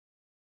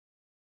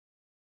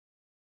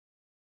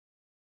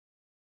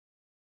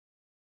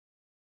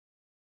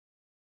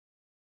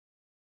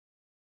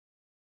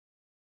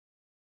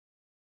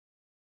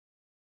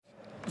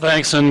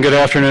Thanks, and good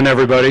afternoon,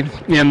 everybody.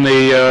 In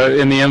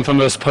the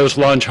infamous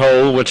post-lunch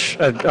hole, which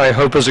I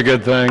hope is a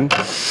good thing.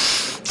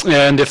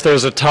 And if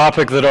there's a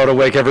topic that ought to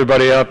wake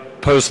everybody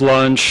up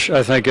post-lunch,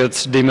 I think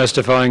it's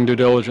demystifying due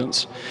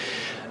diligence.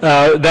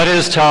 That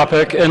is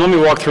topic, and let me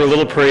walk through a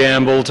little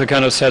preamble to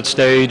kind of set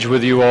stage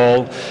with you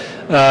all.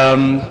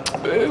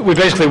 We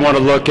basically want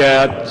to look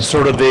at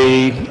sort of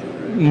the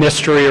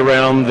mystery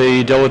around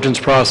the diligence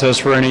process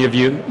for any of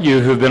you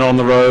who've been on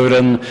the road,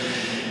 and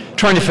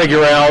trying to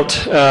figure out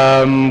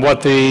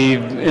what the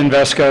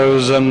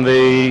Invescos and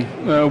the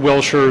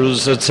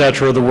Wilshires, et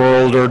cetera, of the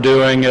world are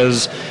doing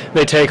as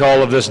they take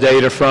all of this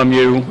data from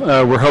you.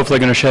 We're hopefully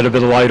going to shed a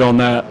bit of light on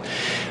that.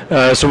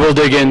 So we'll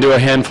dig into a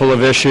handful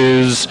of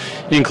issues,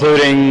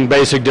 including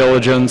basic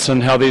diligence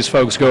and how these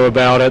folks go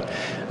about it.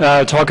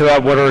 Talk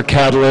about what are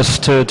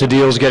catalysts to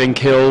deals getting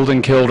killed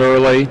and killed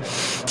early.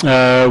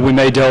 We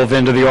may delve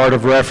into the art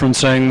of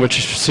referencing,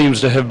 which seems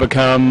to have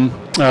become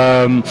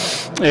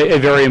a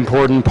very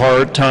important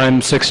part,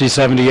 times 60,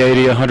 70,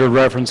 80, 100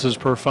 references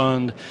per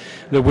fund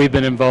that we've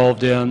been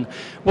involved in.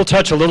 We'll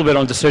touch a little bit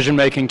on decision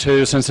making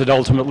too, since it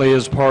ultimately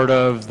is part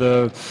of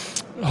the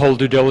whole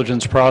due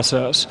diligence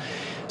process.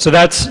 So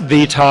that's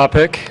the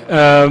topic.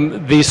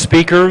 The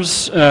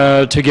speakers,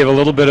 to give a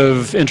little bit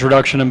of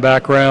introduction and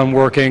background,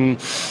 working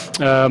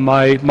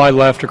my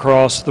left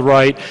across the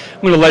right.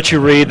 I'm going to let you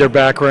read their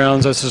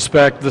backgrounds. I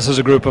suspect this is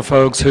a group of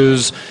folks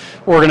whose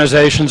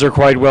organizations are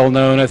quite well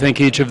known. I think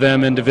each of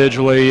them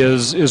individually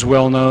is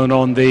well known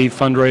on the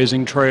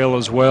fundraising trail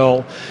as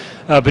well.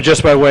 But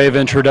just by way of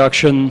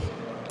introduction,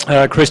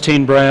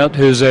 Christine Brandt,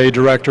 who's a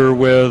director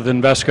with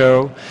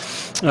Invesco,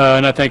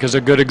 and I think is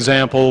a good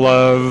example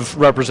of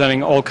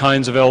representing all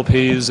kinds of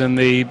LPs in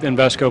the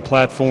Invesco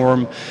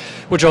platform,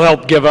 which will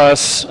help give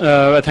us,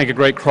 I think, a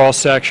great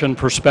cross-section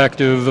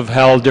perspective of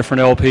how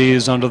different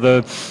LPs under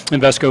the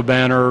Invesco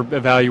banner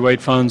evaluate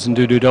funds and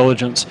do due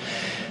diligence.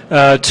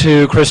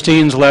 To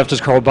Christine's left is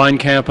Carl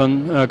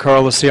Beinkampen.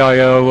 Carl is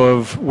CIO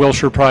of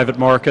Wilshire Private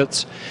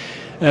Markets.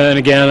 And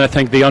again, I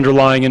think the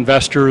underlying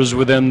investors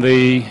in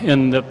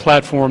the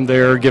platform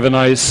there give a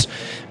nice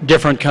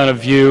different kind of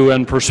view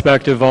and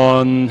perspective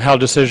on how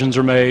decisions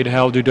are made,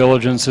 how due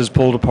diligence is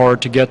pulled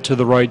apart to get to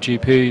the right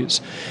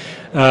GPs.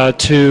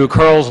 To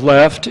Carl's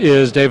left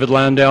is David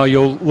Landau.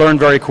 You'll learn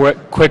very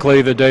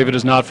quickly that David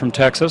is not from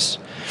Texas,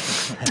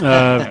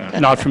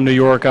 not from New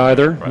York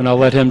either, and I'll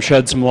let him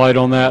shed some light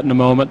on that in a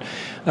moment.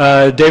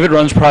 David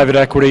runs private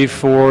equity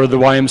for the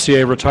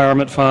YMCA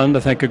Retirement Fund, I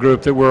think a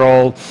group that we're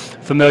all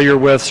familiar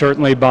with,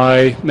 certainly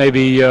by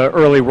maybe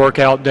early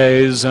workout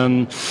days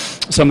and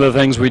some of the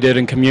things we did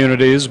in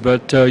communities,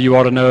 but you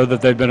ought to know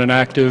that they've been an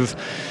active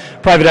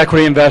private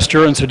equity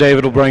investor, and so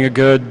David will bring a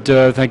good,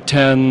 I think,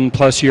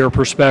 10-plus year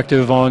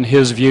perspective on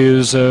his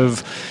views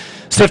of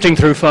sifting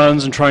through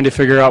funds and trying to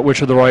figure out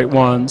which are the right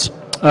ones.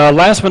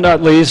 Last but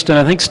not least, and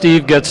I think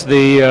Steve gets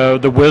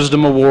the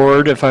Wisdom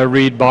Award, if I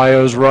read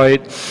bios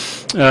right,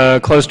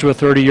 close to a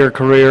 30-year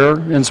career,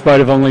 in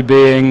spite of only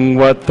being,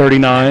 what,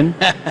 39?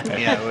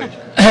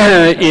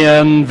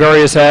 In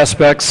various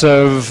aspects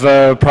of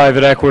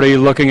private equity,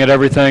 looking at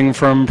everything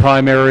from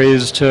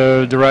primaries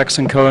to directs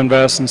and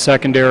co-invests and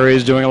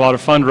secondaries, doing a lot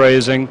of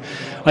fundraising.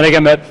 I think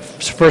I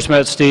first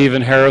met Steve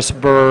in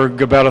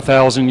Harrisburg about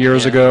 1,000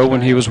 years ago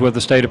when he was with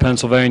the state of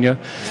Pennsylvania,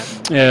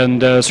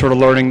 and sort of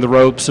learning the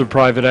ropes of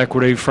private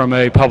equity from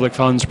a public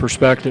funds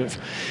perspective.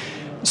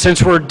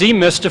 Since we're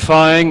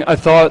demystifying, I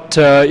thought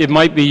it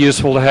might be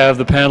useful to have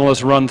the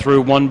panelists run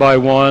through one by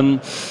one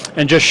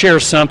and just share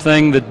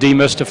something that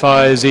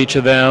demystifies each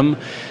of them,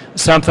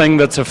 something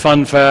that's a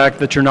fun fact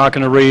that you're not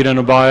going to read in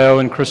a bio.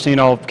 And Christine,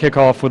 I'll kick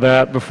off with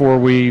that before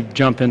we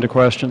jump into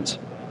questions.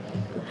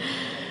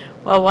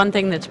 Well, one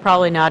thing that's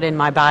probably not in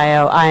my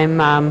bio,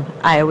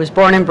 I was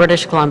born in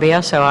British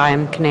Columbia, so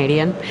I'm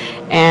Canadian,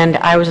 and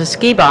I was a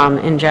ski bum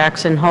in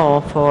Jackson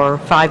Hole for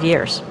 5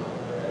 years.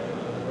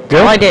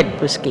 Good. All I did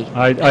was ski.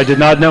 I did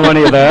not know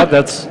any of that.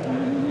 That's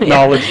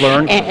knowledge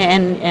learned.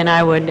 And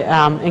I would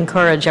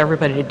encourage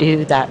everybody to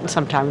do that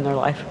sometime in their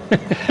life.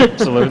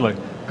 Absolutely.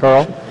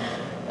 Carl?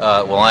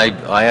 Well,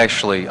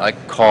 I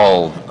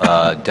call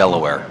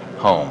Delaware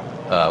home,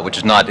 which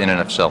is not in and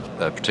of itself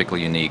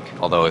particularly unique,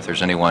 although if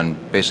there's anyone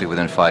basically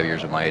within 5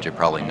 years of my age, I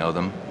probably know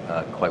them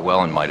quite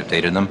well and might have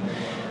dated them.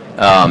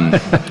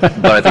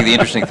 But I think the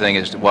interesting thing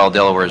is, while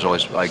Delaware is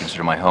always, I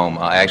consider my home,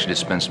 I actually did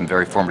spend some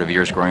very formative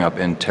years growing up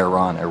in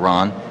Tehran,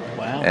 Iran.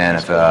 Wow. And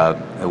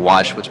I've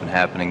watched what's been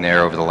happening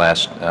there over the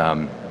last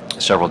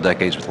several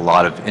decades with a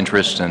lot of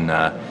interest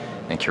and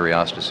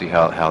curiosity to see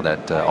how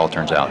that all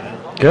turns out.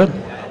 Good.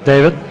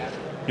 David?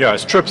 Yeah,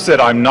 as Tripp said,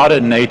 I'm not a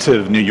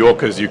native New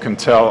Yorker, as you can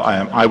tell.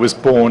 I was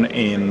born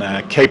in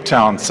Cape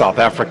Town, South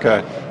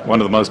Africa, one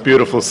of the most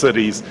beautiful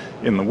cities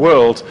in the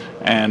world,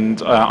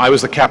 and I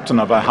was the captain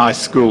of a high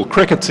school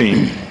cricket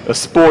team, a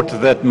sport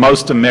that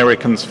most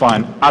Americans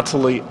find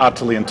utterly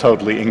and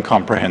totally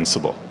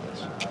incomprehensible.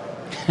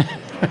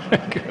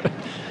 Good.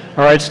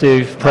 All right,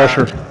 Steve,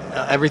 pressure.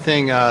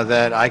 Everything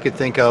that I could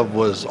think of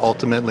was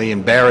ultimately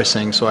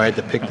embarrassing, so I had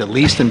to pick the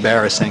least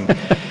embarrassing.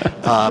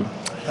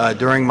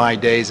 during my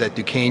days at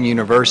Duquesne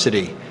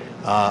University,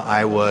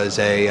 I was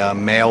a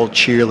male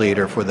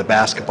cheerleader for the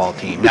basketball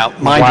team. Now,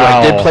 mind you,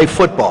 I did play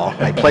football.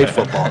 I played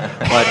football,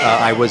 but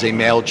I was a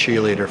male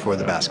cheerleader for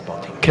the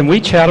basketball team. Can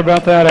we chat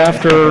about that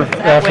after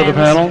the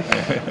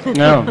panel?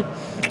 No.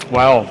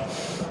 Wow.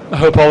 I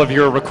hope all of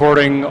you are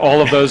recording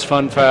all of those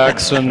fun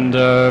facts, and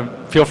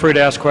feel free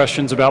to ask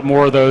questions about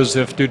more of those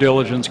if due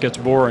diligence gets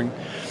boring.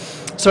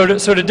 So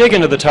to dig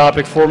into the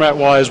topic,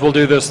 format-wise, we'll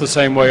do this the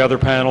same way other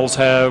panels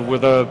have,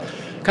 with a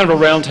kind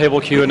of a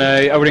roundtable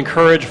Q&A. I would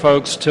encourage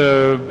folks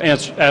to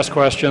ask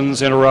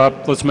questions,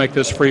 interrupt. Let's make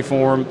this free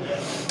form.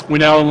 We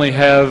now only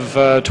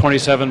have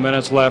 27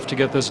 minutes left to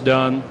get this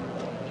done,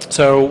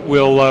 so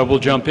we'll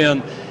jump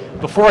in.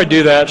 Before I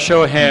do that,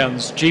 show of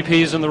hands.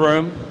 GPs in the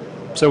room,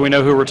 so we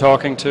know who we're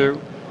talking to.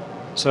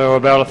 So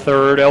about a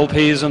third.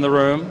 LPs in the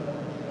room.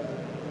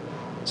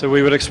 So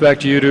we would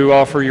expect you to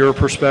offer your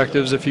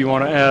perspectives if you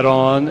want to add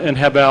on. And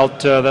how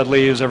about that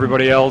leaves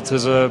everybody else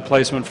as a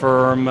placement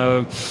firm,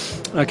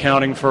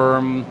 accounting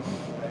firm,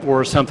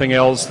 or something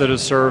else that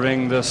is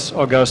serving this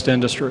august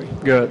industry.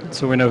 Good.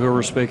 So we know who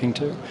we're speaking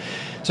to.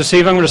 So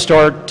Steve, I'm going to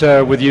start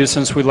with you,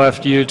 since we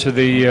left you to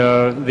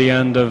the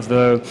end of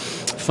the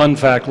fun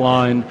fact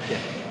line.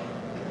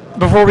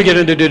 Before we get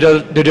into due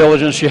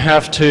diligence, you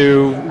have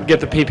to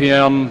get the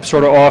PPM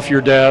sort of off your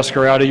desk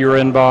or out of your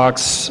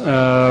inbox,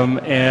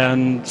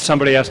 and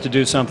somebody has to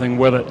do something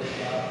with it.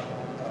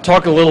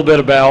 Talk a little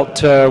bit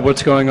about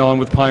what's going on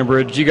with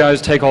PineBridge. Do you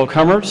guys take all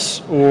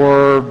comers,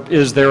 or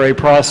is there a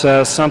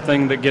process,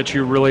 something that gets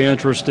you really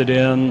interested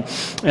in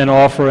an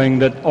offering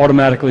that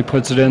automatically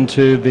puts it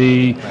into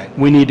the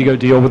we need to go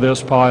deal with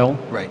this pile?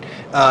 Right.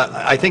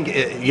 I think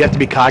you have to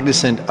be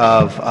cognizant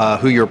of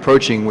who you're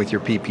approaching with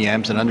your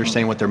PPMs and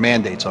understand what their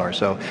mandates are.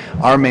 So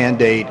our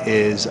mandate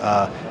is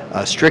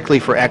strictly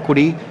for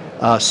equity,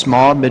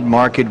 small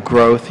mid-market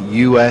growth,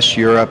 U.S.,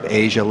 Europe,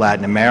 Asia,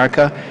 Latin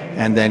America,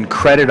 and then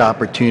credit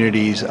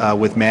opportunities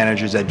with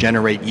managers that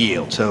generate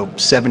yield. So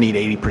 70 to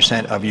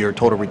 80% of your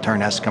total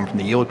return has to come from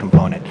the yield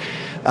component.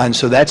 And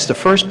so that's the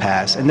first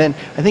pass. And then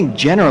I think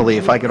generally,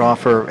 if I could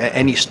offer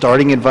any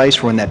starting advice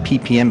for when that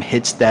PPM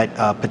hits that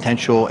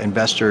potential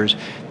investor's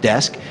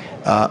desk,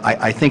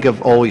 I think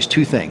of always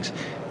two things.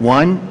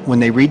 One, when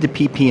they read the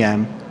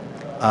PPM,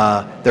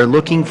 they're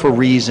looking for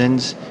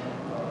reasons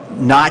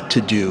not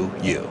to do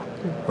you,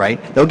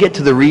 right? They'll get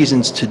to the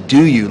reasons to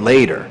do you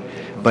later.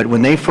 But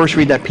when they first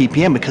read that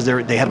PPM, because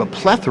they have a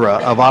plethora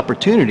of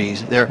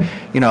opportunities,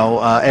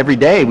 every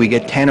day we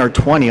get 10 or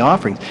 20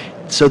 offerings.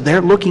 So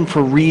they're looking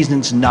for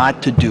reasons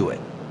not to do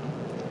it,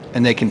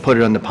 and they can put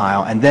it on the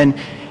pile. And then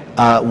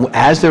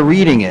as they're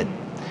reading it,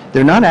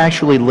 they're not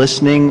actually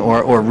listening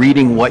or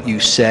reading what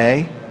you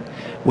say.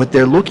 What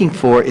they're looking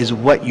for is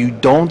what you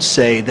don't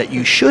say that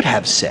you should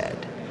have said.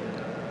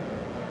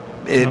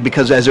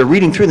 Because as they're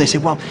reading through, they say,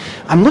 well,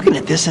 I'm looking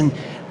at this and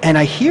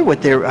I hear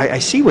I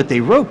see what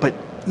they wrote, but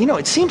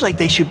it seems like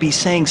they should be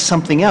saying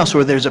something else,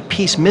 or there's a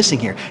piece missing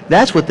here.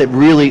 That's what that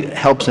really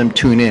helps them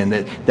tune in.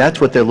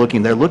 That's what they're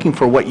looking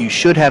for, what you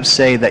should have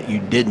say that you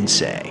didn't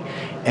say.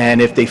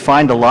 And if they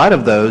find a lot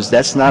of those,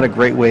 that's not a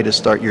great way to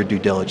start your due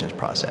diligence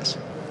process.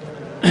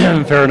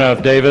 Fair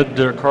enough. David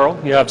or Carl,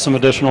 you have some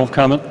additional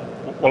comment?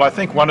 Well, I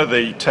think one of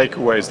the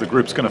takeaways the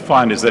group's going to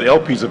find is that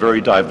LPs are very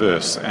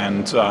diverse,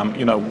 and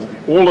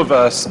all of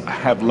us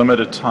have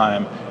limited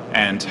time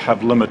and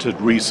have limited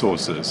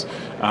resources.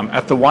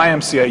 At the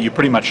YMCA, you're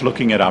pretty much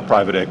looking at our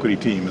private equity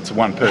team. It's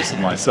one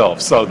person myself.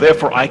 So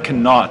therefore, I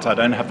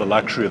don't have the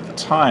luxury of the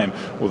time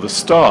or the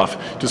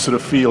staff to sort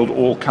of field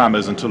all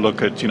comers and to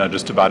look at,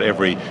 just about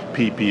every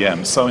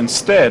PPM. So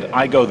instead,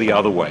 I go the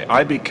other way.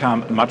 I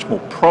become much more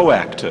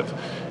proactive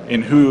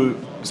in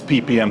whose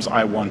PPMs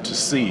I want to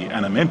see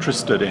and am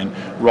interested in,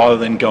 rather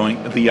than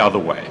going the other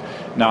way.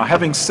 Now,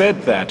 having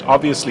said that,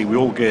 obviously we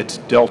all get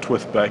dealt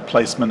with by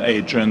placement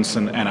agents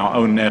and our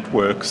own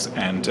networks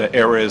and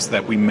areas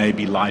that we may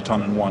be light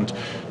on and want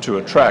to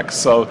attract.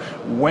 So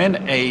when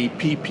a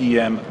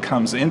PPM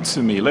comes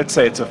into me, let's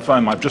say it's a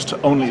firm, I've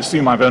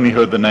only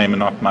heard the name and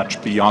not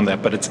much beyond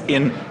that, but it's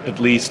in at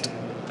least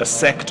a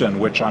sector in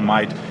which I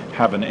might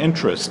have an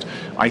interest.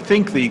 I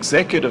think the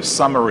executive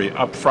summary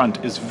up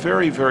front is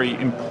very, very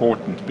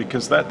important,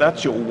 because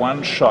that's your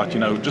one shot.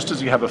 Just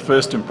as you have a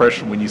first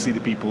impression when you see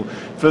the people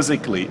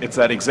physically, it's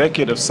that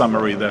executive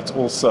summary that's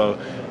also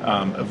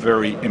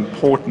very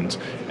important.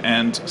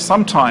 And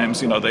sometimes,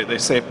 they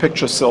say a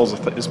picture is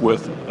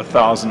worth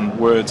 1,000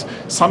 words.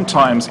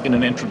 Sometimes in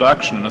an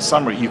introduction, in a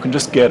summary, you can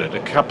just get it. A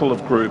couple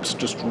of groups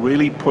just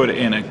really put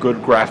in a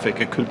good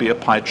graphic. It could be a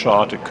pie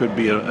chart, it could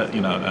be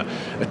a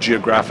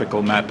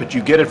geographical map, but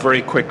you get it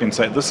very quick and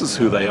say, this is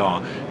who they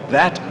are.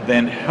 That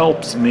then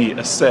helps me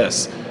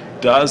assess,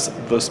 does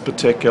this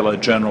particular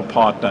general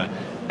partner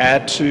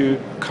add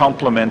to,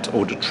 complement,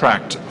 or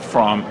detract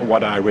from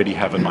what I already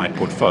have in my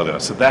portfolio?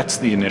 So that's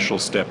the initial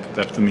step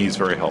that for me is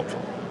very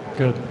helpful.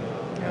 Good.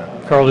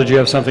 Carl, did you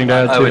have something to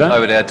add to that? I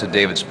would add to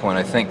David's point.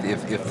 I think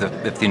if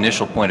the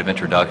initial point of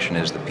introduction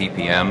is the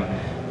PPM,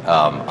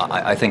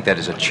 I think that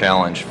is a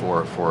challenge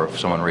for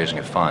someone raising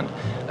a fund.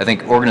 I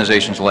think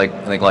organizations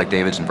like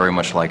David's and very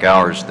much like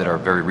ours that are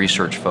very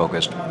research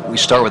focused, we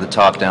start with a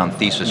top-down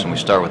thesis and we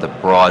start with a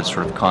broad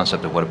sort of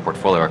concept of what a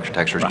portfolio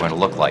architecture is going to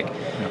look like.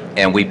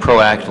 And we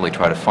proactively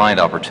try to find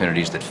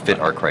opportunities that fit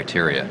our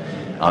criteria.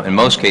 In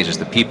most cases,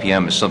 the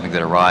PPM is something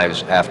that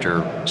arrives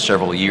after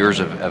several years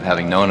of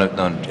having known a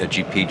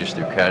GP just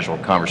through casual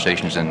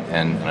conversations, and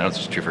I know this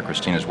is true for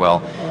Christine as well,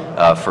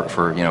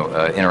 for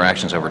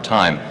interactions over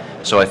time.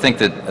 So I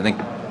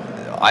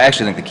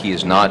actually think the key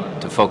is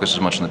not to focus as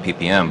much on the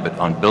PPM, but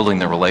on building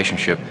the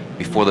relationship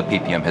before the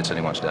PPM hits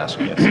anyone's desk.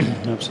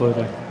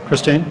 Absolutely.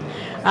 Christine?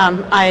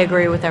 I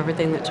agree with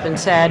everything that's been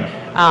said.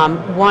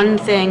 One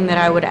thing that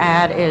I would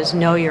add is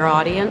know your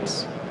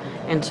audience.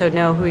 And so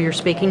know who you're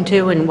speaking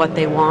to and what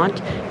they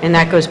want. And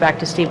that goes back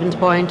to Stephen's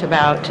point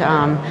about,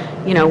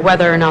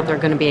 whether or not they're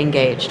going to be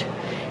engaged.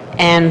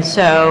 And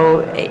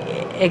so,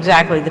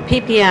 exactly, the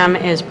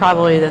PPM is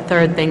probably the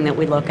third thing that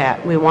we look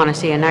at. We want to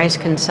see a nice,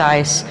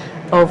 concise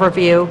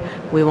overview.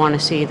 We want to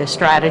see the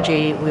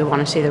strategy. We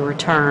want to see the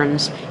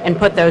returns and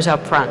put those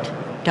up front.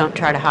 Don't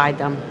try to hide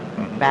them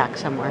back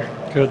somewhere.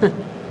 Good.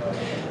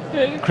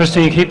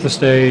 Christine, keep the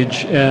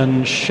stage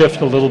and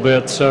shift a little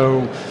bit.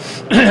 So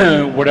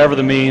whatever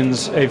the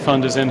means, a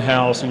fund is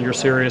in-house and you're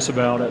serious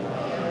about it.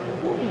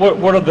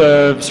 What are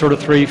the sort of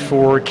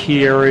 3-4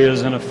 key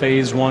areas in a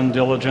phase one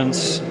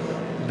diligence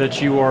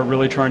that you are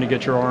really trying to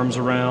get your arms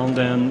around,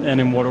 and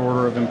in what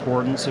order of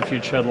importance, if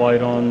you'd shed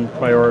light on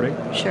priority?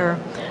 Sure.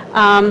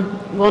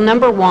 Well,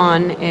 number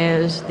one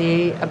is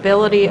the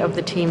ability of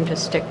the team to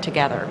stick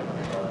together.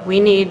 We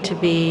need to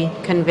be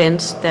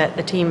convinced that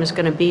the team is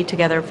going to be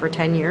together for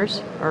 10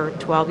 years or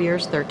 12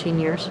 years, 13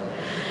 years.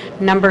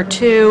 Number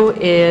two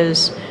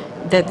is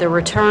that the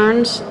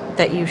returns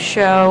that you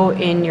show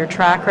in your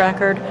track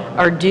record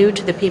are due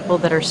to the people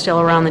that are still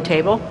around the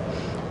table,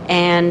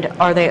 and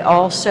are they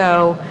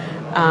also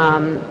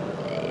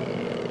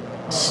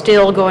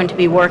still going to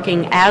be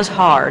working as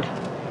hard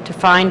to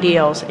find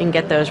deals and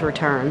get those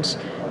returns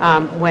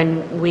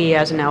when we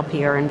as an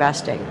LP are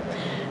investing.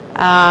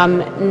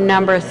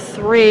 Number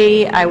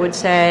three, I would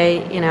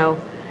say,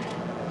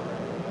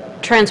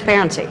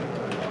 transparency.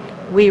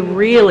 We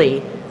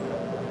really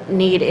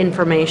need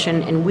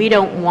information, and we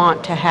don't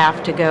want to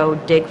have to go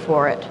dig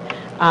for it.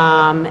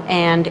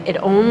 And it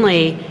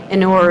only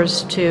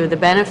inures to the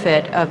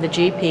benefit of the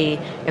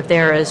GP if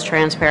they're as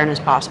transparent as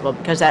possible,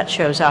 because that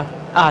shows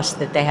us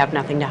that they have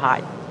nothing to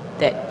hide,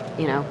 that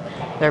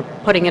they're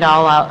putting it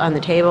all out on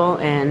the table,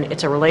 and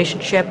it's a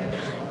relationship,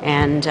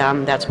 and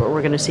that's what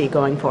we're going to see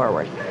going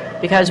forward.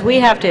 Because we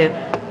have to,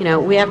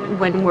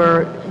 when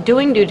we're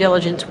doing due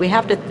diligence, we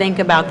have to think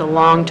about the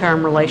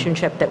long-term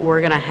relationship that we're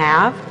going to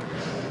have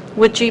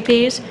with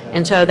GPs,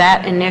 and so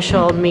that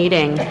initial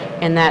meeting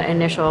and that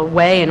initial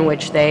way in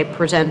which they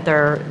present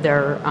their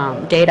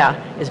data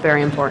is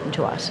very important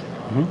to us.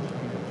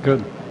 Mm-hmm.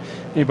 Good.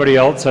 Anybody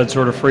else? I'd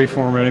sort of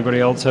freeform. Anybody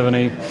else have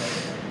any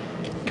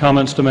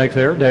comments to make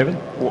there? David?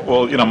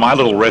 Well, my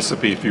little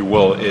recipe, if you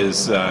will,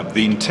 is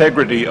the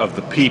integrity of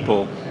the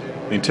people,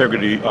 the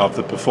integrity of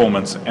the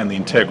performance, and the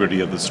integrity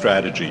of the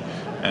strategy,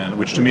 and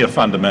which to me are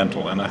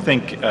fundamental. And I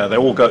think they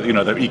all go,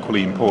 they're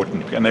equally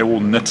important, and they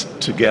all knit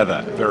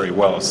together very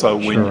well. So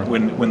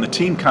when the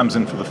team comes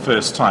in for the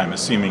first time,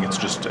 assuming it's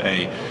just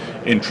a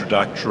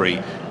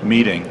introductory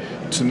meeting,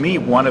 to me,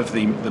 one of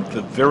the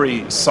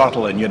very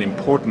subtle and yet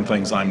important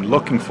things I'm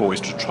looking for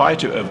is to try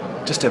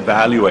to just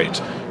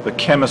evaluate the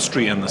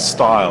chemistry and the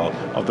style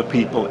of the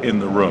people in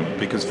the room,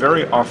 because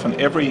very often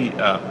every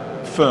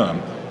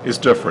firm is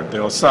different.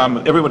 There are some,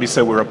 everybody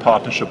say we're a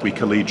partnership, we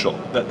collegial.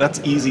 That's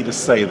easy to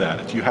say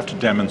that. You have to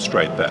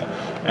demonstrate that.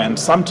 And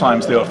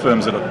sometimes there are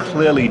firms that are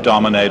clearly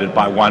dominated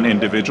by one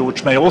individual,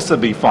 which may also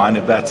be fine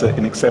if that's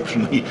an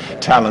exceptionally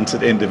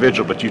talented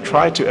individual, but you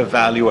try to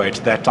evaluate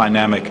that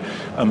dynamic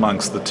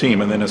amongst the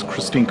team. And then, as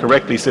Christine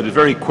correctly said, it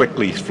very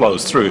quickly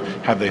flows through.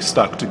 Have they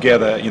stuck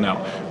together?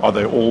 Are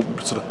they all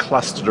sort of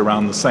clustered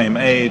around the same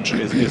age?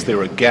 Is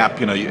there a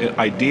gap?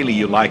 Ideally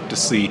you like to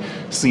see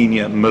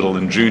senior, middle,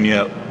 and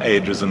junior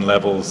ages and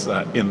levels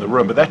in the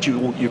room, but that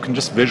you can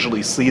just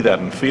visually see that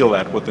and feel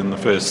that within the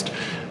first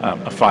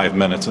 5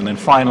 minutes. And then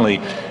finally,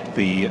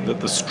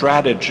 the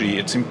strategy.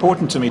 It's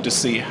important to me to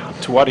see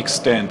to what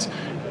extent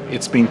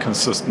it's been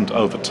consistent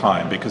over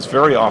time, because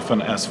very often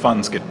as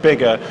funds get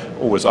bigger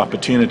or as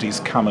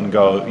opportunities come and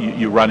go,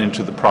 you run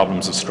into the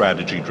problems of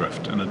strategy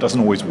drift, and it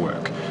doesn't always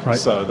work. Right.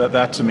 So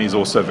that to me is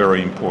also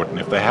very important.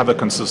 If they have a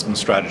consistent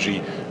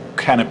strategy,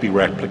 can it be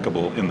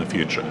replicable in the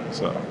future?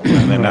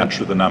 And then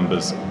naturally the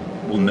numbers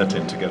will knit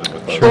in together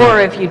with those.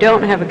 Or if you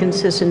don't have a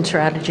consistent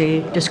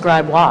strategy,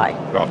 describe why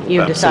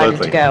you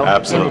decided to go.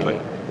 Absolutely.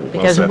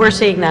 Because we're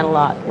seeing that a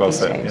lot these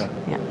said, days.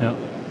 Yeah.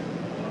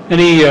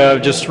 Any,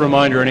 just a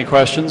reminder, any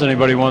questions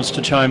anybody wants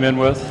to chime in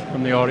with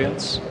from the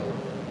audience?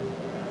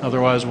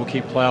 Otherwise, we'll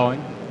keep plowing.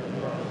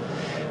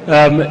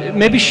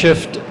 Maybe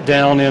shift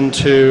down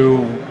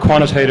into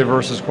quantitative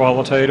versus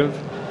qualitative.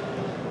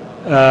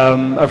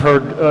 I've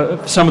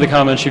heard some of the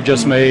comments you've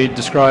just made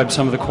describe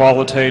some of the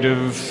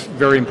qualitative,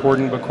 very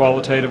important but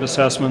qualitative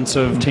assessments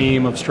of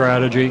team, of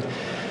strategy.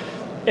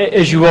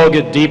 As you all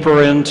get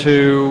deeper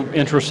into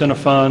interest in a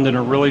fund and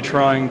are really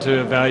trying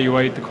to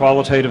evaluate the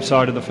qualitative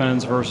side of the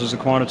funds versus the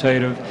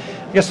quantitative,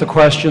 I guess the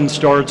question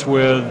starts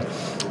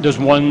with, does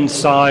one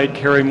side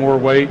carry more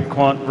weight,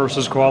 quant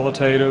versus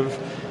qualitative?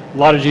 A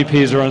lot of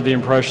GPs are under the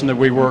impression that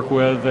we work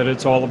with that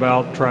it's all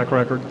about track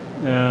record.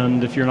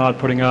 And if you're not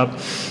putting up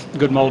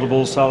good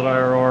multiples, solid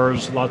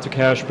IRRs, lots of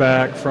cash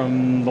back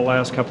from the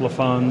last couple of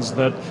funds,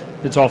 that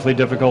it's awfully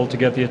difficult to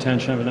get the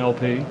attention of an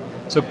LP.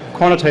 So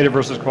quantitative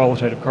versus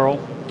qualitative. Carl,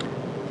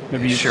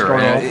 maybe you Sure.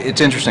 start off.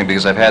 It's interesting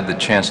because I've had the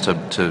chance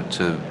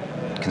to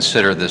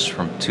consider this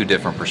from two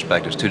different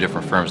perspectives, two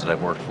different firms that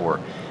I've worked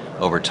for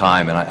over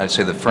time. And I'd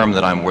say the firm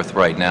that I'm with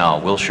right now,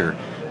 Wilshire,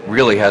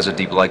 really has a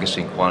deep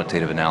legacy in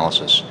quantitative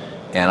analysis.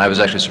 And I was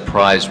actually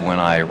surprised when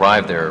I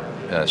arrived there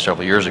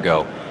several years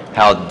ago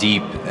how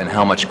deep and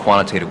how much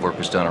quantitative work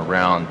was done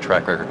around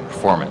track record and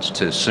performance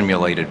to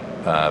simulated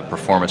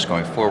performance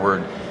going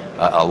forward.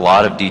 A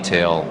lot of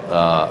detail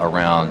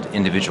around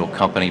individual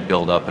company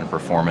build-up and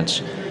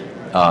performance,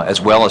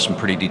 as well as some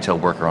pretty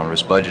detailed work around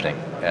risk budgeting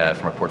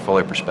from a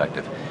portfolio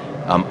perspective.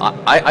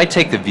 I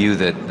take the view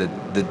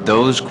that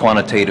those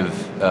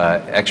quantitative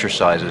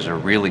exercises are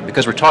really,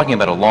 because we're talking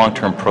about a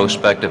long-term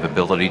prospective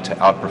ability to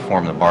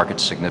outperform the market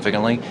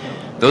significantly,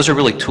 those are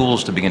really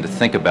tools to begin to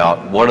think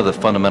about what are the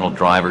fundamental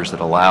drivers that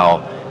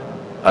allow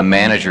a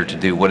manager to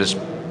do what is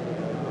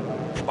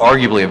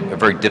arguably a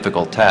very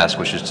difficult task,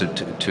 which is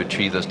to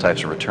achieve those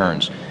types of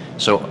returns.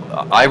 So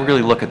I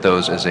really look at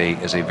those as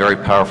a very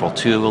powerful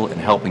tool in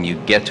helping you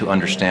get to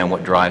understand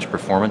what drives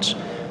performance.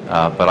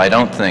 But I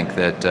don't think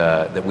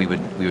that we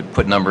would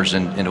put numbers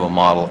into a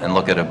model and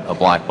look at a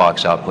black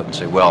box output and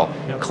say, well,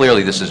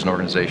 clearly this is an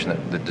organization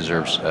that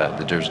deserves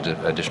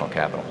additional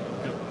capital.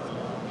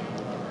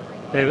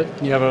 David,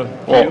 you have a...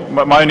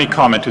 Well, my only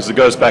comment is it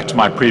goes back to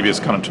my previous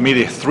comment. To me,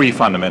 there are three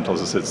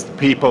fundamentals. It's the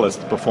people, it's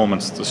the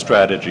performance, it's the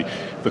strategy.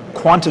 The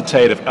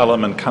quantitative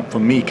element, for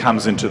me,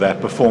 comes into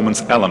that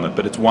performance element,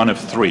 but it's one of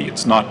three.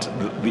 It's not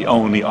the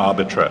only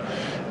arbiter.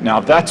 Now,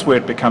 that's where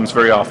it becomes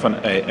very often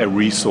a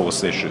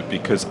resource issue,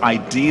 because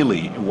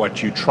ideally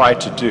what you try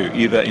to do,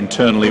 either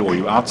internally or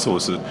you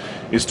outsource it,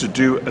 is to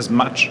do as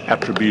much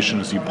attribution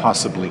as you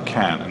possibly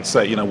can and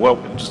say, well,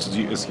 just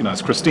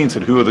as Christine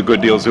said, who are the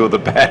good deals, who are the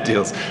bad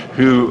deals,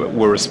 who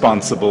were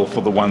responsible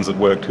for the ones that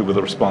worked, who were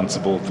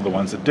responsible for the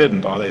ones that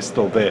didn't, are they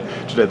still there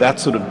today? That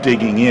sort of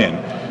digging in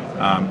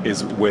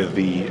is where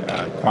the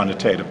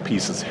quantitative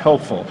piece is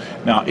helpful.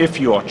 Now, if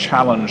you are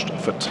challenged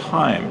for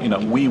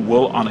time, we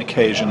will on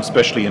occasion,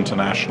 especially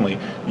internationally,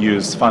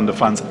 use fund of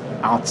funds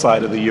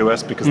outside of the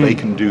US because they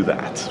can do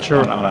that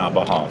on our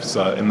behalf.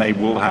 So, and they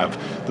will have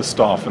the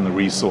staff and the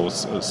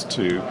resources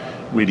to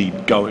really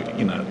go,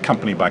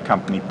 company by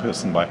company,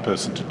 person by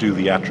person, to do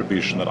the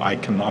attribution that I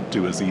cannot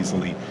do as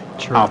easily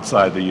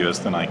outside the US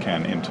than I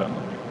can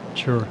internally.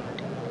 Sure.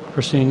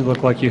 Christine, you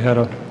look like you had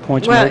a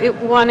point to make. Well,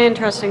 one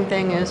interesting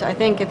thing is, I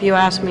think if you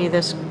asked me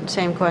this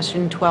same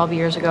question 12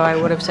 years ago, I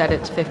would have said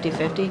it's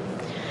 50-50.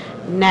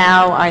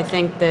 Now, I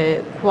think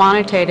the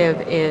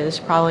quantitative is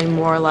probably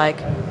more like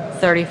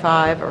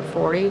 35 or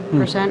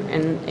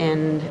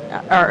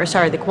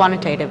 40%, the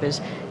quantitative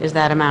is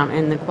that amount,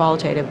 and the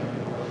qualitative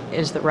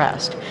is the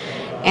rest.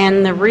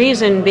 And the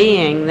reason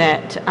being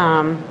that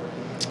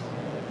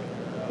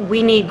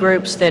we need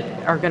groups that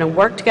are going to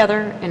work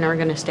together and are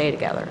going to stay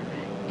together.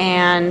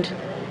 And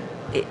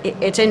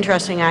it's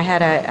interesting, I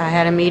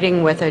had a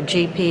meeting with a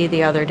GP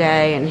the other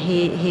day, and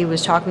he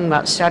was talking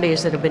about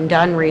studies that have been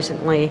done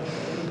recently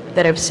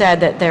that have said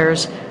that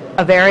there's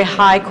a very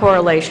high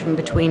correlation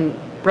between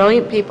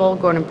brilliant people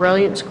going to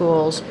brilliant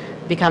schools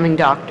becoming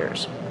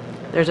doctors.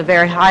 There's a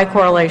very high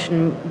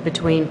correlation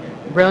between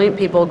brilliant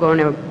people going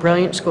to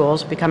brilliant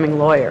schools becoming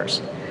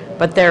lawyers.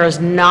 But there is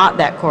not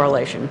that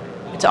correlation.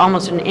 It's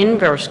almost an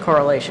inverse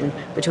correlation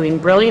between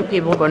brilliant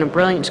people going to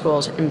brilliant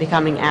schools and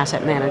becoming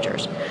asset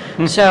managers.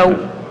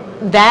 So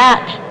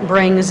that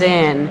brings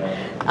in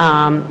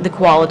the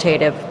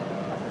qualitative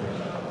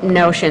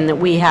notion that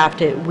we have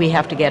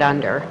to get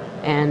under,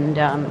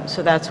 and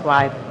so that's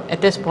why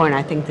at this point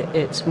I think that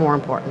it's more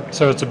important.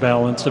 So it's a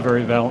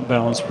very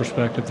balanced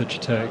perspective that you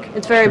take.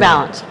 It's very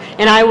balanced,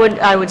 and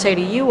I would say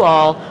to you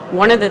all,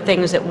 one of the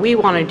things that we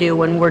want to do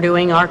when we're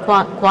doing our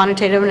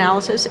quantitative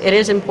analysis, it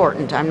is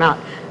important. I'm not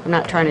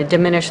trying to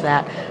diminish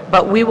that,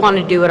 but we want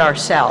to do it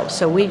ourselves.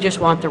 So we just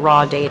want the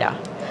raw data,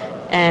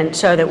 and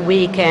so that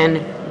we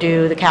can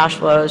do the cash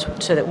flows,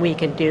 so that we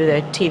can do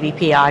the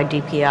TVPI,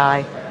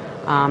 DPI,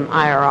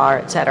 IRR,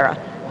 et cetera.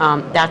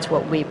 That's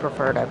what we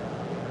prefer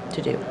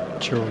to do.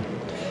 Sure.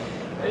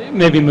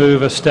 Maybe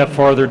move a step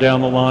farther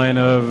down the line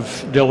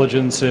of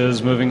diligence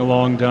is moving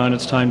along done.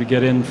 It's time to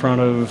get in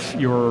front of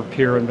your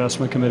peer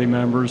investment committee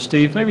members.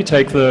 Steve, maybe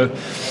take the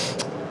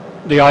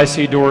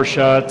IC door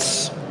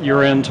shuts.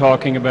 You're in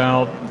talking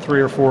about 3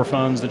 or 4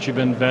 funds that you've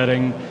been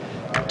vetting.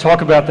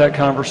 talk about that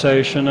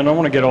conversation, and I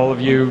want to get all of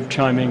you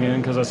chiming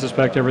in because I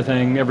suspect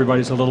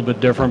everybody's a little bit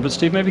different. But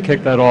Steve, maybe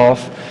kick that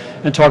off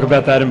and talk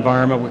about that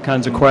environment. What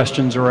kinds of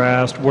questions are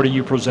asked? What are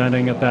you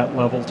presenting at that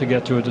level to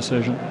get to a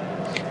decision?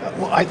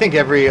 Well, I think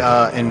every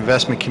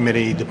investment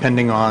committee,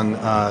 depending on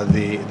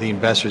the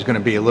investor, is going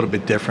to be a little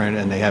bit different,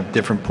 and they have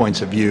different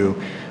points of view.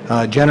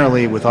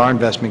 Generally, with our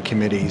investment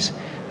committees,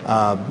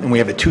 and we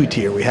have a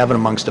two-tier. We have it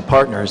amongst the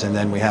partners, and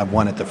then we have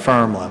one at the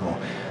firm level.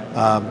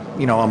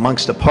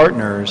 Amongst the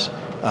partners,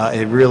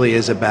 it really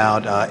is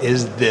about,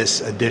 is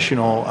this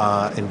additional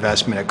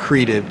investment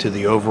accretive to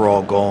the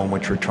overall goal in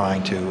which we're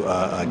trying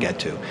to get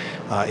to?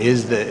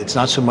 It's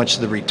not so much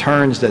the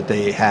returns that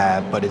they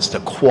have, but it's the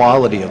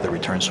quality of the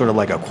returns, sort of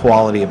like a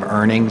quality of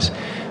earnings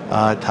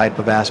type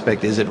of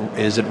aspect. Is it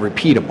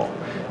repeatable?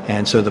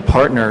 And so the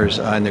partners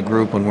in the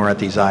group, when we're at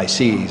these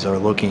ICs, are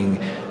looking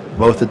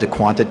both at the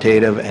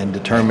quantitative and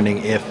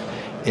determining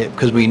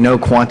because we know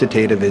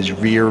quantitative is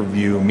rear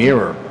view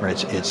mirror,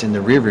 right? It's in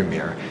the rear view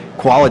mirror.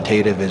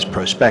 Qualitative is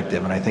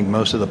prospective, and I think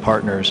most of the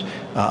partners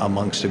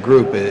amongst the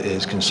group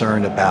is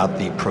concerned about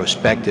the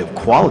prospective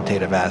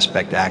qualitative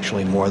aspect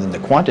actually more than the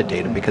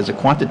quantitative, because the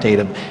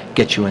quantitative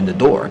gets you in the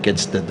door,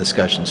 gets the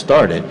discussion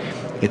started.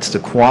 It's the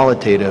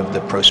qualitative, the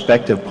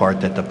prospective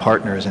part that the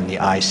partners and the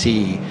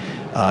IC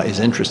is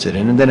interested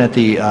in. And then at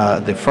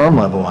the firm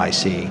level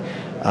IC,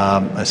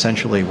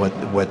 essentially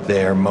what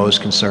they're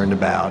most concerned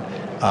about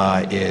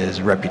is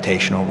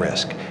reputational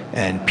risk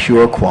and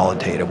pure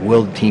qualitative.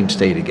 Will the team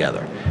stay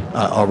together?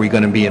 Are we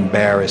going to be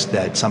embarrassed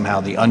that somehow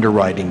the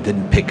underwriting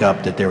didn't pick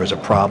up that there was a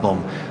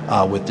problem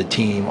with the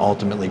team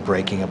ultimately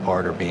breaking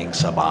apart or being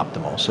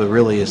suboptimal? So it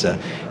really it's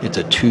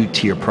a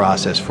two-tier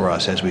process for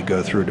us as we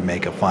go through to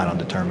make a final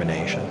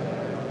determination.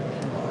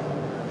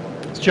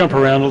 Let's jump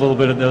around a little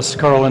bit at this.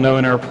 Carl, I know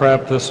in our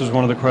prep this was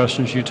one of the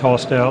questions you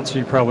tossed out, so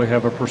you probably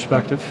have a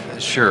perspective.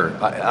 Sure.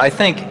 I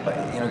think,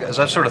 as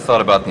I've sort of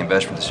thought about the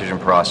investment decision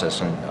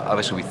process, and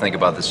obviously we think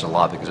about this a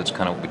lot because it's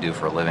kind of what we do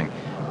for a living,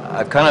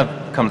 I've kind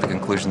of come to the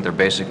conclusion that there are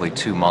basically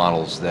two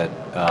models that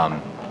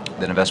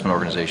investment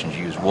organizations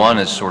use. One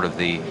is sort of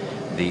the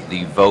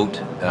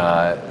vote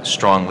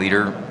strong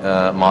leader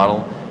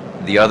model.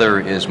 The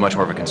other is much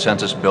more of a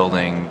consensus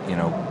building,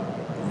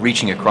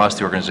 reaching across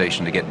the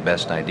organization to get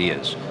best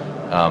ideas.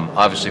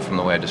 Obviously, from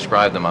the way I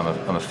described them, I'm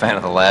a fan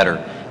of the latter,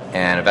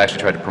 and I've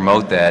actually tried to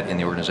promote that in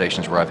the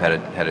organizations where I've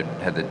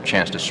had the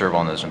chance to serve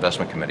on those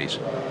investment committees.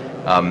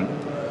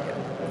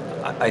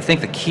 I think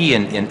the key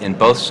in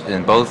both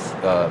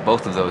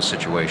of those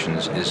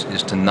situations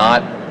is to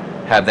not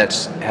have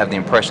the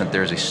impression that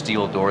there's a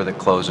steel door that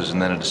closes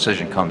and then a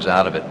decision comes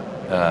out of it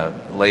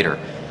later.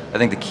 I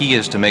think the key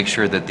is to make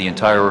sure that the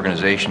entire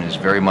organization is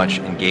very much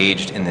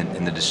engaged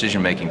in the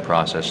decision-making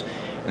process,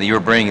 and that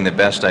you're bringing the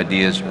best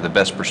ideas or the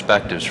best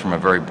perspectives from a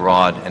very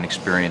broad and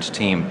experienced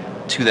team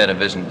to that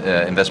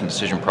investment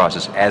decision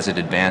process as it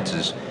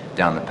advances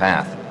down the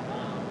path.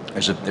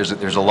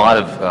 There's a lot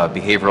of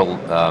behavioral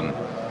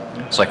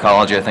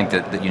psychology, I think,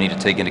 that you need to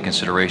take into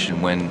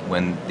consideration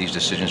when these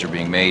decisions are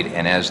being made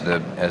and as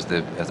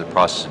the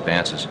process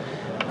advances.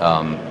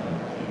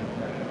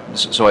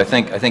 So I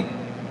think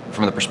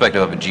from the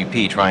perspective of a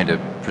GP trying to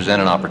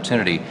present an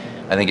opportunity,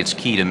 I think it's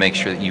key to make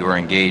sure that you are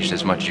engaged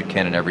as much as you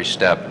can in every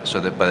step, so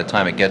that by the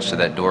time it gets to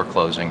that door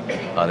closing,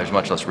 there's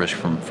much less risk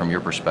from your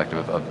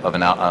perspective of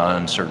an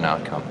uncertain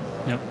outcome.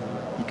 Yep.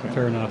 Okay.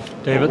 Fair enough.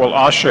 David? Well,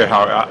 I'll share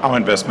how our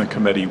investment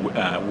committee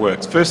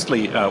works.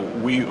 Firstly,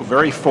 we are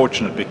very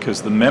fortunate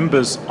because the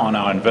members on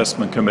our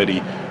investment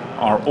committee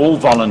are all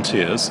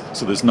volunteers,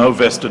 so there's no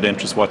vested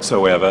interest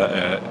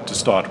whatsoever to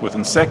start with.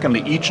 And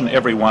secondly, each and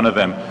every one of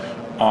them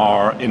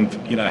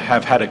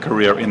have had a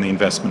career in the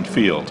investment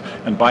field.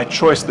 And by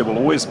choice, there will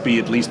always be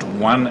at least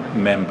one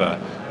member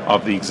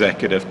of the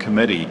executive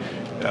committee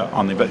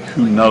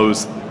who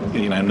knows,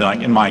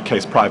 like in my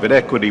case, private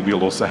equity.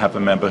 We'll also have a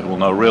member who will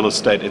know real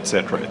estate, et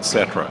cetera, et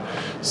cetera.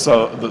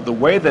 So the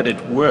way that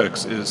it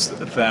works is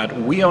that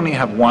we only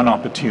have one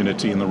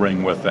opportunity in the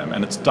ring with them,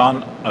 and it's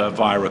done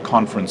via a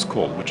conference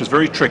call, which is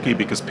very tricky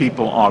because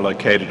people are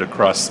located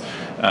across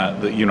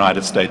the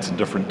United States in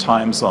different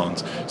time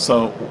zones.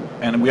 So,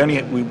 and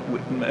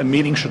a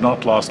meeting should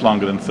not last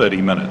longer than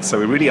 30 minutes. So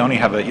we really only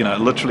have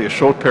literally a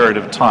short period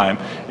of time.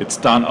 It's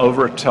done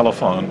over a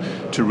telephone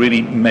to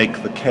really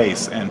make the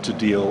case and to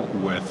deal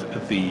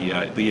with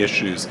the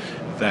issues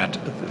that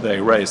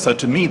they raise. So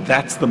to me,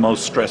 that's the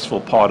most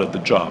stressful part of the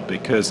job,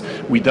 because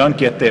we don't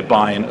get their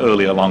buy-in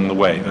early along the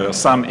way. There are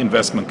some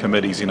investment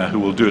committees, who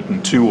will do it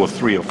in 2 or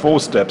 3 or 4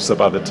 steps. So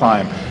by the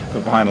time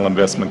the final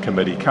investment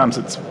committee comes,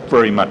 it's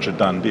very much a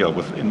done deal.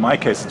 In my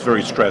case, it's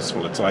very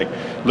stressful. It's like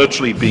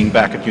literally being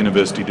back at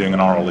university doing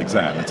an oral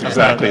exam. It's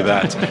exactly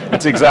that.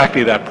 It's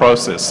exactly that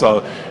process.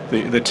 So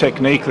the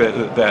technique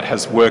that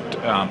has worked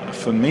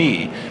for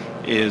me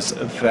is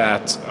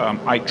that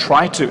I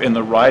try to, in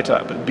the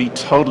write-up, be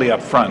totally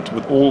upfront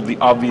with all the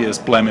obvious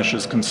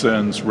blemishes,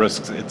 concerns,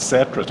 risks,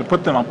 etc., to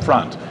put them up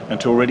front and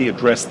to already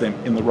address them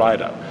in the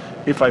write-up.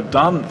 If I've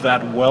done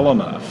that well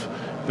enough,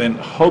 then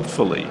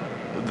hopefully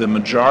the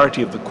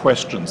majority of the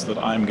questions that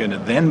I'm going to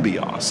then be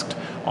asked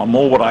are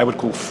more what I would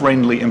call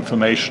friendly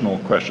informational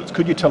questions.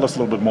 Could you tell us a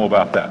little bit more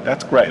about that?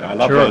 That's great. I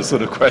love those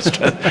sort of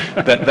questions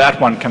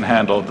that one can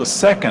handle. The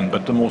second,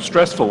 but the more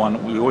stressful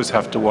one we always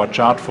have to watch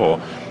out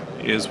for,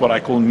 is what I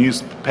call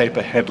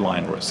newspaper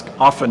headline risk.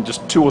 Often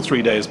just 2 or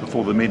 3 days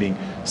before the meeting,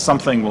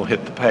 something will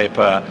hit the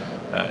paper,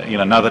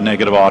 another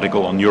negative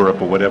article on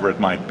Europe or whatever it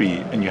might be,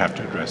 and you have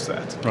to address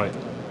that. Right,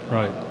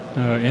 right.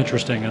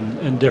 Interesting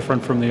and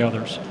different from the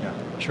others. Yeah.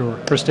 Sure.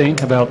 Christine,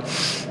 how about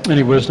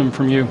any wisdom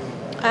from you?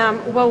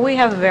 Well, we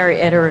have a very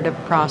iterative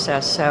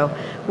process, so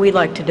we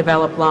like to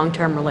develop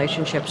long-term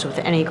relationships with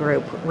any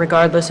group,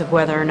 regardless of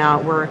whether or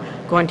not we're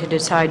going to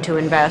decide to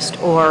invest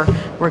or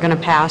we're going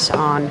to pass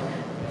on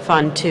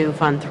Fund 2,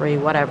 Fund 3,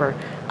 whatever.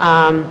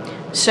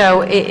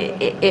 So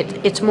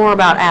it's more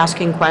about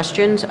asking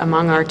questions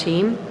among our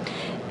team,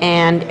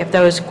 and if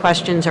those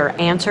questions are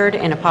answered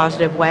in a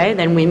positive way,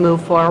 then we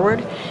move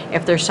forward.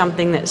 If there's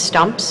something that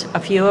stumps a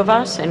few of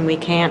us and we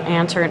can't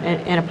answer it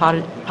in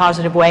a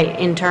positive way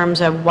in terms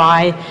of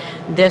why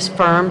this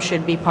firm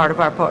should be part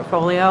of our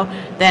portfolio,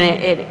 then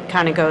it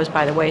kind of goes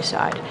by the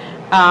wayside.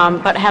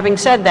 But having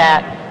said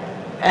that,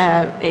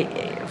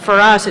 for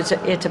us,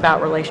 it's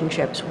about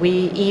relationships.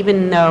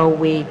 Even though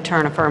we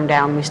turn a firm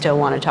down, we still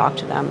want to talk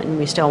to them, and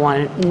we still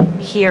want to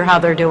hear how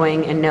they're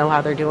doing and know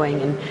how they're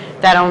doing, and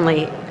that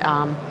only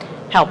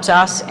helps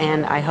us,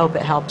 and I hope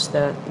it helps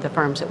the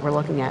firms that we're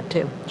looking at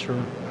too.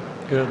 Sure.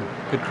 Good.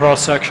 Good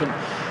cross-section.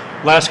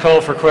 Last call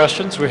for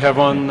questions. We have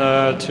one,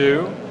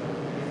 two.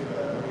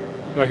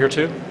 Do I hear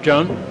two?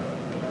 Joan?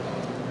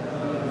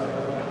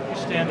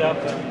 Stand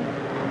up then.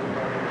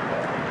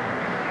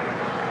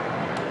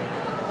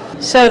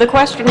 So the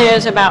question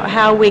is about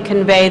how we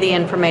convey the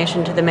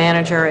information to the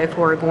manager if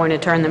we're going to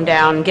turn them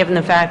down, given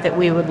the fact that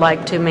we would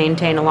like to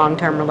maintain a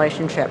long-term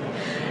relationship.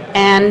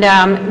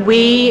 And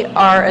we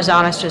are as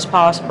honest as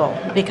possible,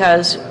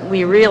 because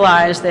we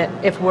realize that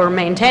if we're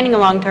maintaining a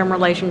long-term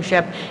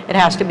relationship, it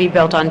has to be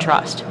built on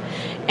trust.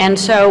 And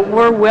so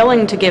we're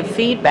willing to give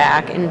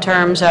feedback in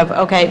terms of,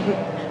 okay,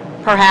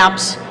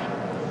 perhaps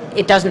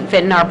it doesn't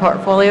fit in our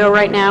portfolio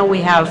right now.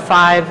 We have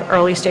 5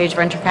 early-stage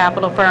venture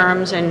capital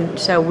firms, and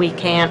so we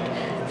can't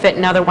fit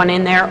another one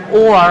in there.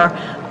 Or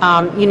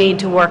you need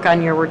to work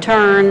on your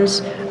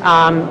returns.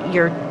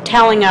 You're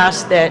telling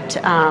us that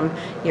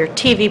your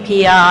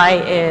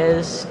TVPI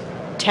is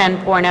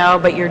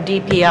 10.0, but your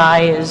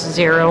DPI is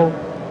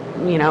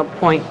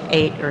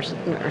 0.8 or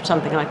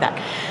something like that.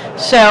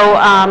 So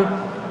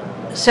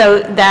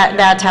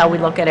that's how we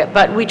look at it.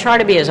 But we try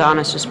to be as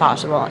honest as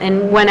possible.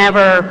 And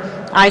whenever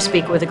I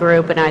speak with a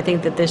group, and I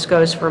think that this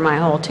goes for my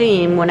whole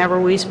team, whenever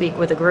we speak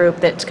with a group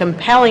that's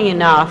compelling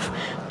enough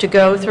to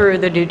go through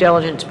the due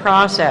diligence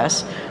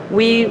process,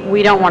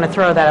 we don't want to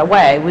throw that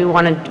away. We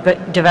want to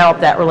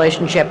develop that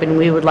relationship, and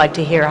we would like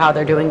to hear how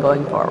they're doing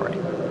going forward.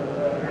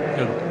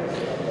 Good.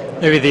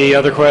 Maybe the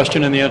other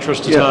question in the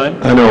interest of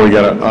time? I know we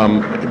got to.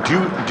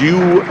 Do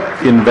you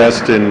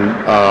invest in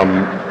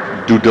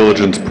due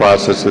diligence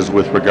processes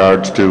with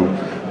regards to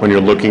when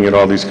you're looking at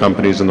all these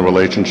companies and the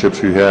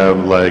relationships you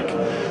have, like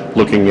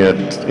looking at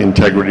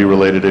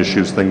integrity-related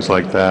issues, things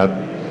like that,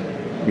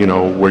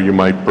 where you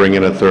might bring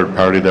in a third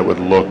party that would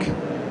look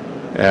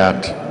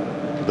at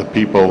the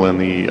people and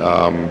the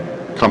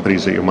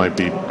companies that you might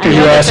be. Are you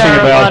asking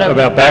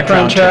about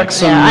background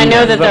checks? Yeah, I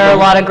know that there are a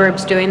lot of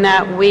groups doing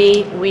that.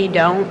 We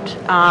don't,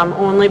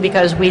 only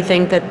because we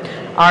think that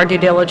our due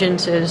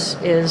diligence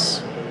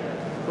is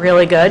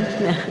really good,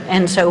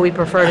 and so we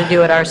prefer to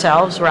do it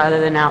ourselves rather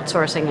than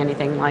outsourcing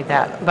anything like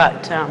that.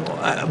 But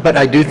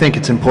I do think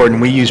it's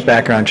important we use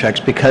background checks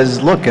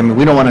because, look, I mean,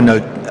 we don't want to know,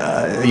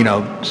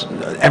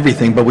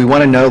 everything, but we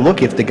want to know,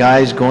 look, if the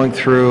guy's going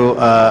through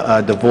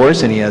a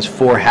divorce and he has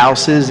 4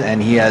 houses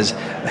and he has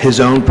his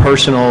own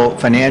personal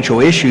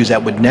financial issues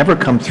that would never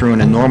come through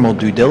in a normal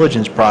due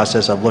diligence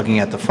process of looking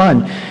at the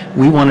fund,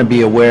 we want to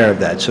be aware of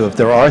that. So if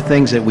there are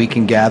things that we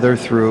can gather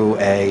through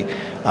a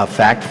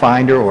fact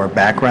finder or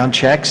background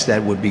checks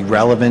that would be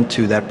relevant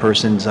to that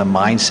person's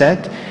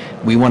mindset,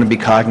 we want to be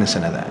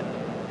cognizant of that.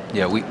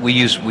 Yeah,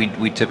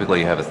 we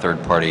typically have a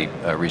third-party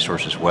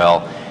resource as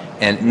well,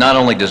 and not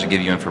only does it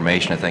give you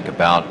information, I think,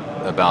 about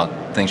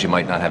things you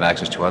might not have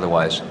access to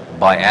otherwise,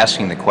 by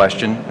asking the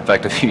question. In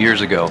fact, a few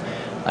years ago,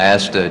 I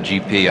asked a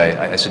GP,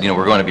 I said,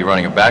 we're going to be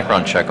running a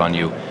background check on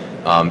you.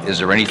 Is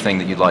there anything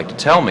that you'd like to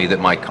tell me that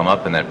might come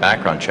up in that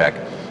background check?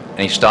 And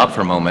he stopped for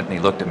a moment and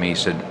he looked at me, he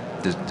said,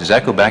 does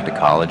that go back to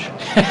college?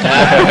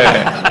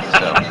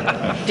 So.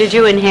 Did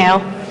you inhale?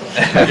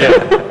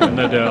 Yeah,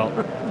 no doubt,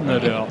 no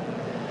doubt.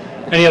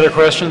 Any other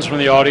questions from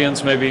the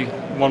audience? Maybe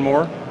one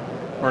more,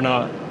 or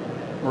not?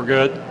 We're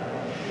good.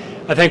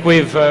 I think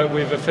we've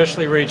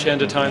officially reached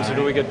end of time. So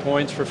do we get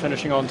points for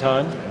finishing on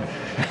time?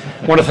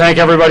 I want to thank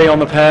everybody on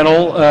the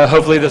panel.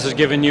 Hopefully this has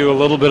given you a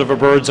little bit of a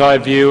bird's eye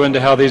view into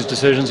how these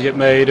decisions get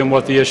made and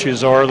what the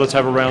issues are. Let's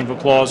have a round of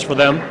applause for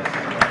them.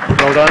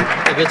 Well done.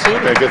 Good to see you.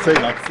 Good to see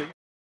you.